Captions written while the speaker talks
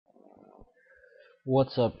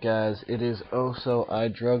What's up, guys? It is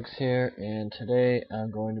iDrugs here, and today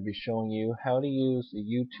I'm going to be showing you how to use the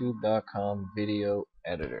YouTube.com video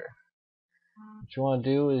editor. What you want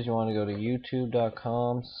to do is you want to go to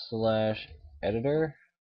youtube.com/editor,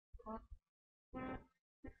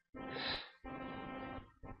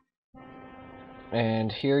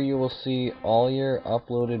 and here you will see all your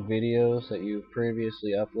uploaded videos that you've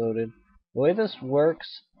previously uploaded. The way this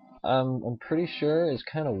works, I'm pretty sure, is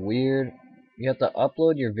kind of weird. You have to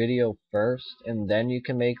upload your video first, and then you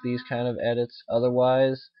can make these kind of edits.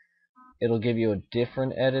 Otherwise, it'll give you a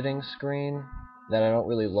different editing screen that I don't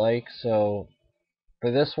really like. So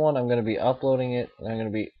for this one, I'm going to be uploading it, and I'm going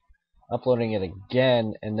to be uploading it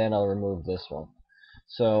again, and then I'll remove this one.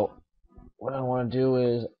 So what I want to do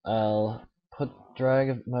is I'll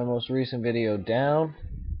drag my most recent video down,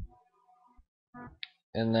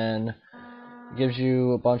 and then it gives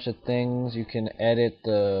you a bunch of things. You can edit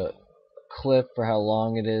the clip for how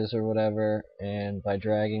long it is or whatever, and by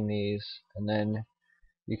dragging these, and then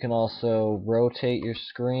you can also rotate your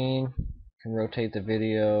screen. You can rotate the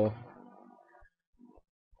video.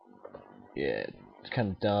 Yeah, it's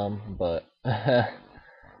kind of dumb, but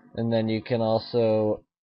and then you can also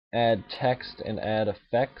add text and add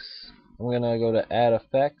effects. I'm gonna go to add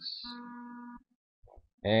effects,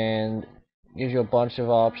 and it gives you a bunch of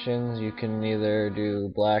options. You can either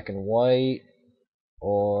do black and white,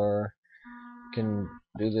 or you can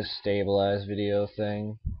do this stabilized video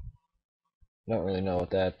thing. I don't really know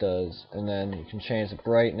what that does. And then you can change the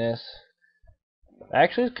brightness.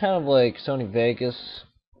 Actually, it's kind of like Sony Vegas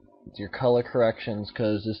with your color corrections,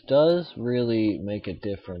 because this does really make a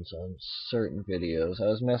difference on certain videos. I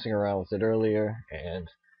was messing around with it earlier, and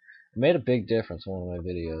it made a big difference on one of my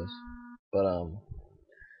videos. But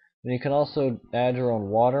and you can also add your own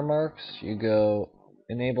watermarks. You go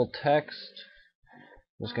enable text.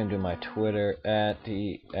 I'm just gonna do my Twitter at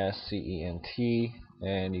DSCENT,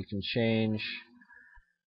 and you can change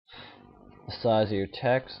the size of your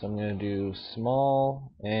text. I'm going to do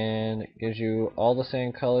small, and it gives you all the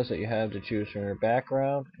same colors that you have to choose from your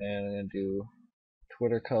background. And I'm going to do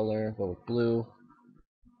Twitter color, go with blue,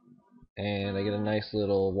 and I get a nice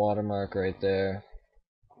little watermark right there.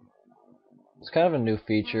 It's kind of a new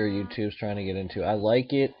feature YouTube's trying to get into. I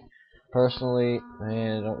like it personally,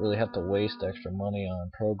 and I don't really have to waste extra money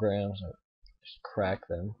on programs or just crack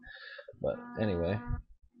them. But anyway,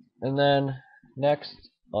 and then next,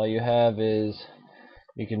 all you have is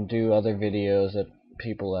you can do other videos that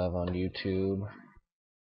people have on YouTube.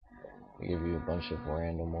 They give you a bunch of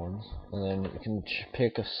random ones, and then you can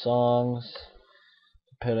pick a songs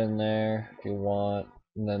to put in there if you want.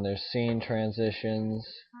 And then there's scene transitions.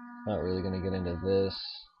 Not really gonna get into this.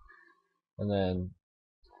 And then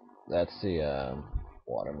that's the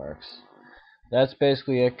watermarks. That's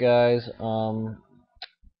basically it, guys.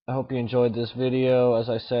 I hope you enjoyed this video. As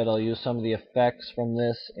I said, I'll use some of the effects from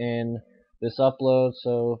this in this upload,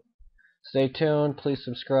 so stay tuned, please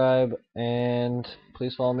subscribe, and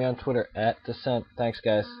please follow me on Twitter at Descent. Thanks,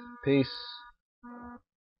 guys. Peace.